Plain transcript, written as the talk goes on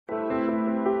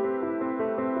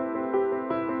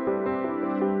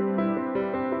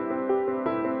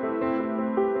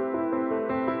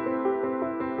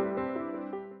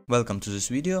Welcome to this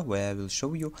video where I will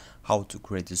show you how to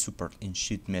create a super in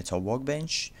sheet metal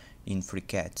workbench in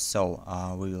FreeCAD. So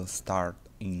we will start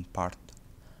in part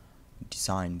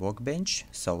design workbench.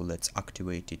 So let's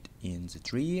activate it in the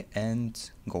tree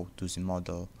and go to the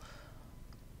model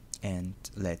and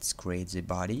let's create the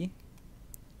body.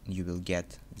 You will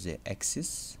get the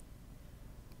axis.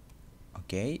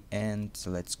 Okay, and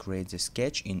let's create the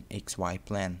sketch in XY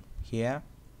plane here,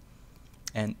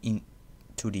 and in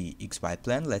 2D XY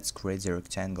plane let's create the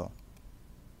rectangle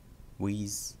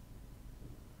with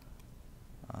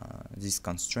this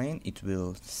constraint. It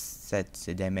will set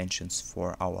the dimensions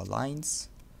for our lines.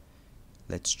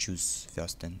 Let's choose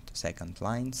first and second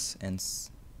lines and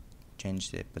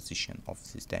change the position of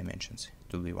these dimensions.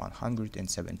 It will be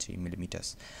 170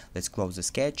 millimeters. Let's close the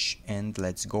sketch and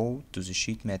let's go to the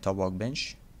sheet metal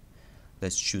workbench.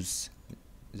 Let's choose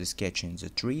the sketch in the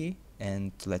tree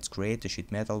and let's create a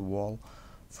sheet metal wall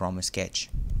from a sketch.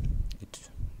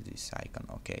 This icon.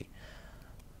 Okay,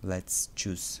 let's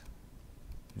choose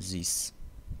this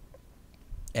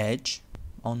edge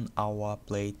on our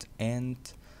plate and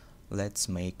let's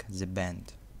make the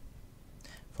bend.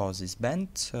 For this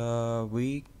bend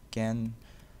we can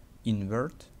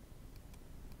invert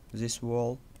this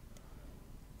wall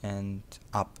and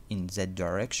up in that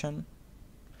direction,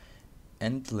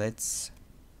 and let's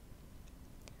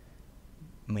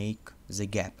make the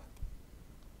gap.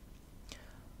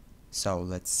 So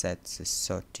let's set the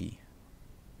 30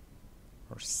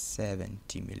 or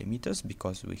 70 millimeters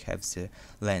because we have the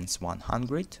length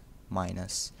 100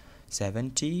 minus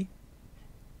 70.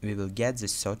 We will get the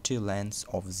 30 length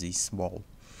of this wall,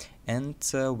 and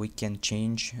we can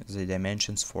change the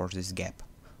dimensions for this gap.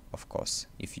 Of course,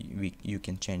 if you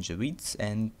can change the width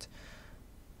and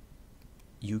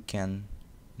you can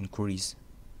increase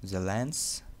the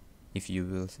length. If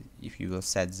you will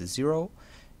set the 0,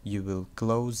 you will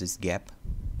close this gap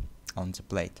on the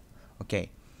plate. Okay,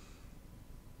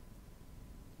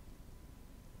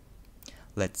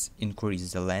 let's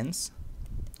increase the length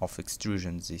of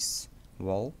extrusion this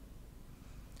wall.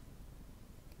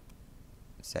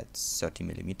 Set 30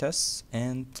 millimeters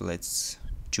and let's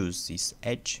choose this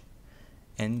edge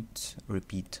and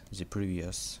repeat the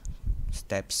previous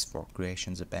steps for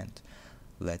creation the bend.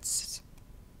 Let's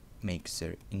make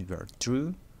the invert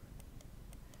true,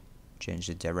 change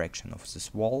the direction of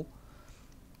this wall,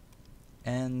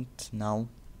 and now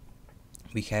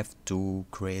we have to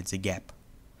create the gap.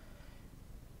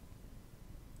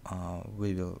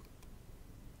 We will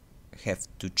have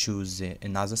to choose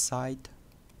another side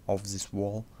of this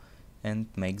wall and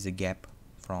make the gap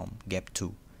from gap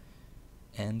 2,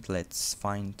 and let's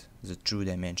find the true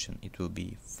dimension. It will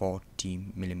be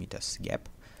 40 millimeters gap,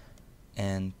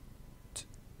 and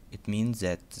it means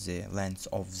that the length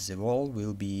of the wall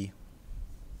will be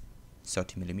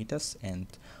 30 millimeters and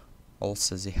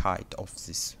also the height of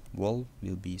this wall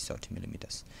will be 30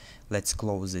 millimeters. Let's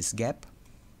close this gap,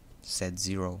 set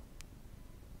 0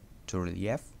 to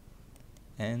relief,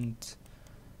 and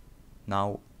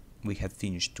now we have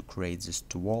finished to create these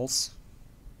two walls.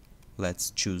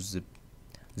 Let's choose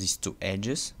these two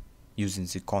edges using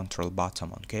the control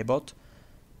button on keyboard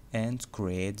and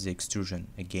create the extrusion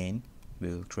again. We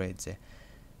will create the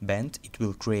bend. It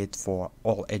will create for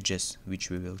all edges which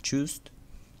we will choose,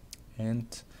 and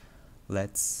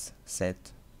let's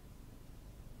set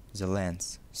the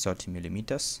length 30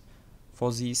 millimeters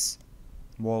for this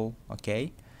wall.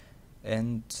 Okay,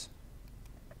 and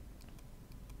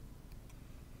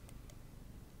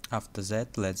after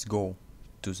that let's go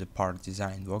to the part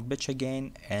design workbench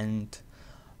again, and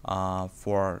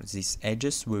for these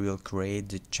edges we will create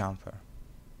the chamfer.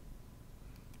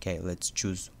 Okay, let's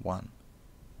choose one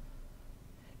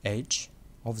edge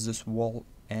of this wall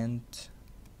and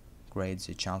create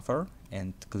the chamfer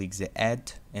and click the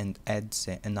add and add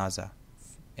the another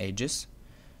edges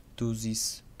to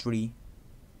this tree.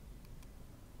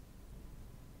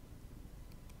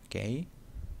 Okay,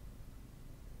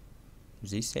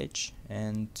 this edge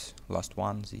and last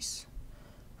one, this.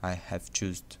 I have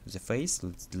chosen the face.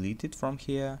 Let's delete it from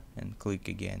here and click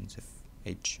again the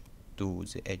edge to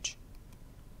the edge.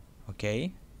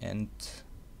 Okay, and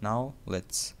now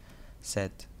let's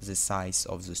set the size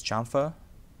of this chamfer.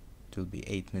 It will be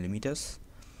 8 millimeters.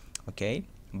 Okay,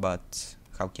 but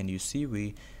how can you see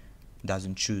we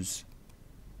doesn't choose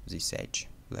this edge?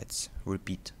 Let's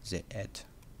repeat the add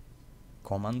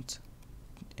command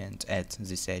and add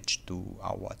this edge to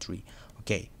our tree.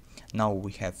 Okay, now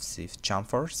we have the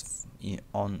chamfers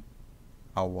on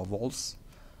our walls,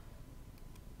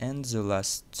 and the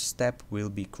last step will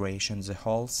be creation the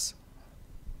holes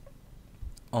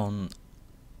on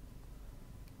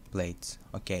plates.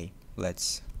 Okay,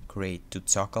 let's create two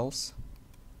circles,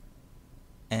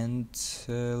 and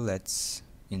let's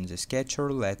in the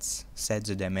sketcher let's set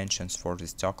the dimensions for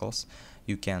these circles.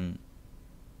 You can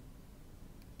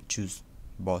choose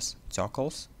both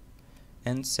circles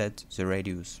and set the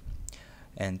radius,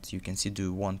 and you can see, do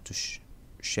you want to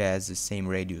share the same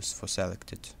radius for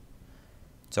selected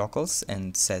circles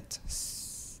and set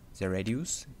the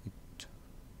radius. It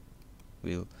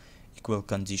will equal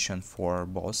condition for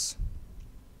both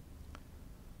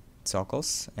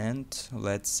circles, and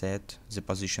let's set the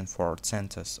position for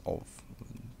centers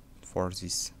for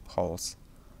these holes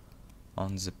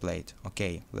on the plate.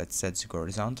 Okay, let's set the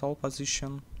horizontal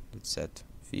position. Let's set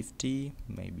 50,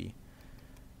 maybe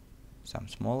some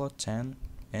smaller, 10,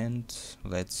 and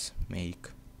let's make,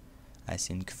 I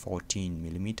think, 14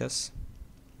 millimeters,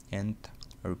 and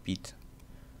repeat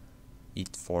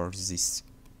it for this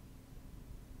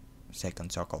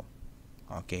second circle.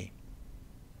 Okay.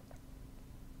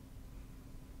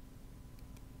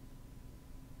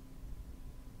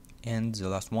 And the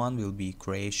last one will be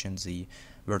creation the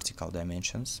vertical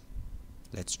dimensions.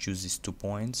 Let's choose these 2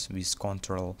 points with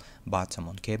Control button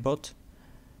on keyboard.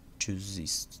 Choose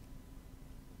this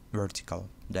vertical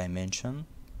dimension.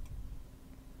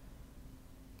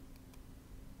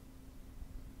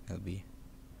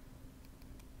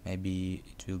 Maybe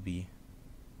it will be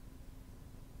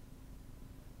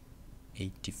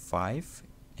 85,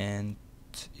 and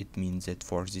it means that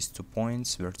for these 2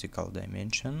 points vertical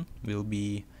dimension will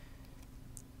be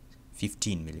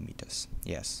 15 millimeters.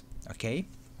 Yes. Okay,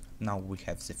 now we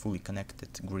have the fully connected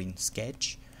green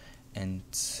sketch, and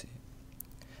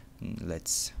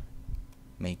let's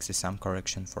make the sum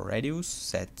correction for radius.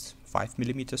 Set 5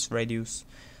 millimeters radius,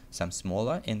 some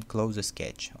smaller, and close the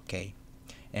sketch. Okay,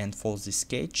 and for the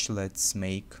sketch let's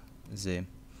make the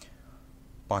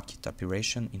pocket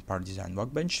operation in PartDesign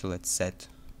workbench. Let's set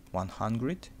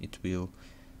 100. It will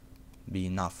be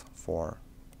enough for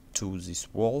these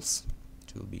walls.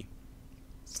 It will be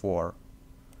 4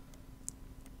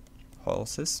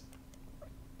 holes,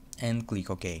 and click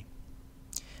OK.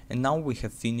 And now we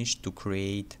have finished to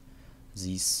create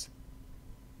this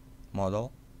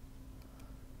model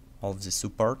of the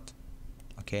support.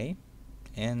 Okay,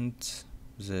 and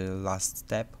the last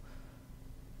step,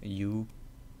 you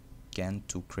can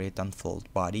to create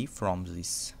unfold body from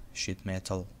this sheet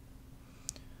metal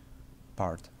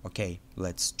part. Okay,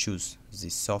 let's choose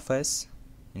this surface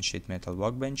in sheet metal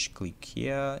workbench, click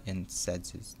here and set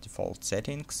this default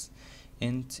settings,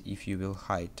 and if you will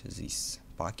hide this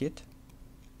pocket,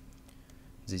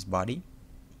 this body,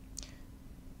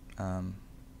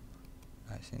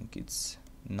 I think it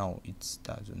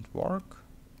doesn't work.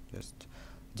 Just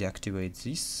deactivate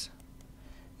this,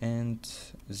 and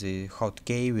the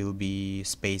hotkey will be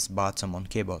space button on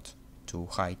keyboard to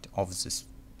hide off this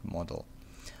model.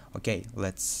 Okay,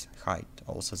 let's hide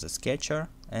also the sketcher,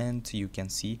 and you can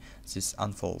see this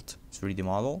unfold 3D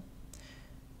model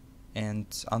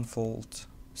and unfold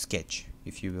sketch.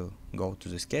 If you will go to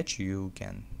the sketch, you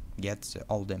can get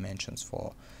all dimensions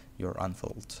for your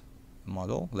unfold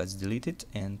model. Let's delete it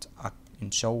and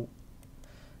show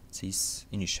this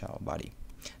initial body.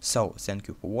 So thank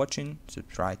you for watching,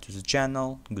 subscribe to the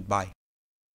channel, goodbye.